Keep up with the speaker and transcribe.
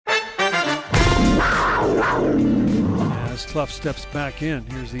as Clough steps back in.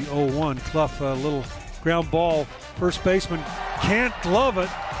 Here's the 0-1. Clough, a little ground ball. First baseman can't glove it.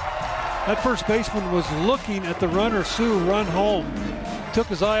 That first baseman was looking at the runner, Sue, run home. Took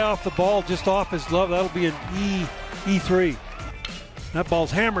his eye off the ball, just off his glove. That'll be an E3. That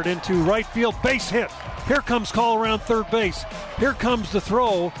ball's hammered into right field, base hit. Here comes call around third base. Here comes the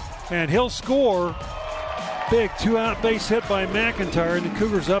throw, and he'll score. Big two-out base hit by McIntyre, and the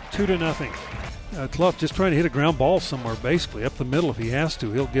Cougars up 2-0. Clough just trying to hit a ground ball somewhere, basically up the middle if he has to.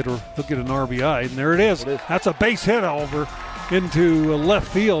 He'll get an RBI, and there it is. That's a base hit over into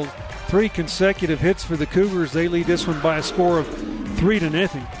left field. 3 consecutive hits for the Cougars. They lead this one by a score of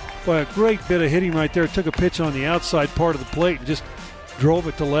 3-0. Boy, a great bit of hitting right there. Took a pitch on the outside part of the plate and just drove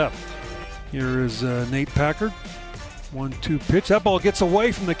it to left. Here is Nate Packard. 1-2 pitch. That ball gets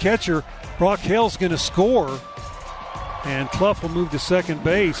away from the catcher. Brock Hale's going to score. And Clough will move to second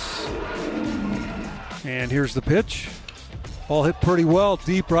base. And here's the pitch. Ball hit pretty well.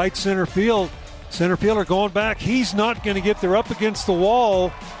 Deep right center field. Center fielder going back. He's not going to get there. Up against the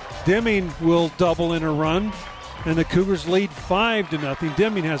wall. Deming will double in a run. And the Cougars lead 5-0.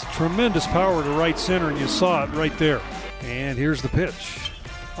 Deming has tremendous power to right center, and you saw it right there. And here's the pitch.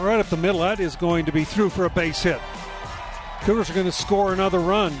 All right, up the middle, that is going to be through for a base hit. Cougars are going to score another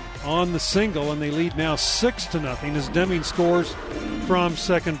run on the single, and they lead now 6-0 as Deming scores from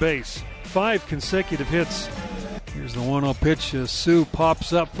second base. 5 consecutive hits. Here's the 1-0 pitch. Sue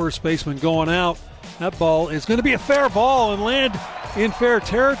pops up, first baseman going out. That ball is going to be a fair ball and land in fair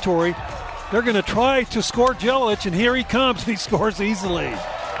territory. They're going to try to score Jelilich, and here he comes. He scores easily.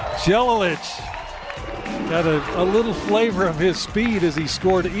 Jelilich got a little flavor of his speed as he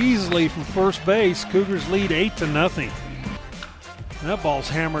scored easily from first base. Cougars lead 8-0. That ball's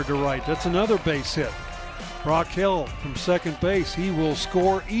hammered to right. That's another base hit. Brock Hill from second base. He will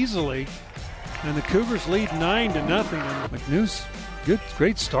score easily. And the Cougars lead 9-0. And McNew's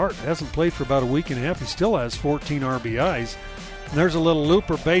great start. Hasn't played for about a week and a half. He still has 14 RBIs. And there's a little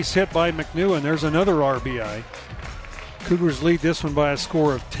looper base hit by McNew, and there's another RBI. Cougars lead this one by a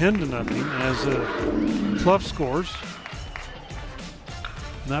score of 10-0 as Clough scores.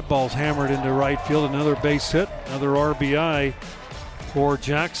 And that ball's hammered into right field. Another base hit, another RBI for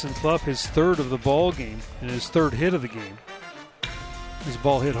Jackson Clough, his third of the ball game and his third hit of the game. His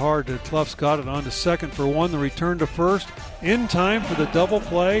ball hit hard. Clough's got it on to second for 1. The return to first in time for the double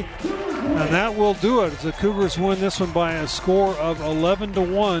play. And that will do it as the Cougars win this one by a score of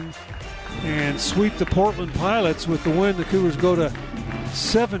 11-1 and sweep the Portland Pilots. With the win, the Cougars go to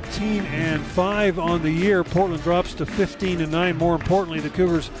 17-5 on the year. Portland drops to 15-9. More importantly, the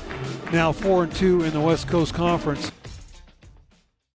Cougars now 4-2 in the West Coast Conference.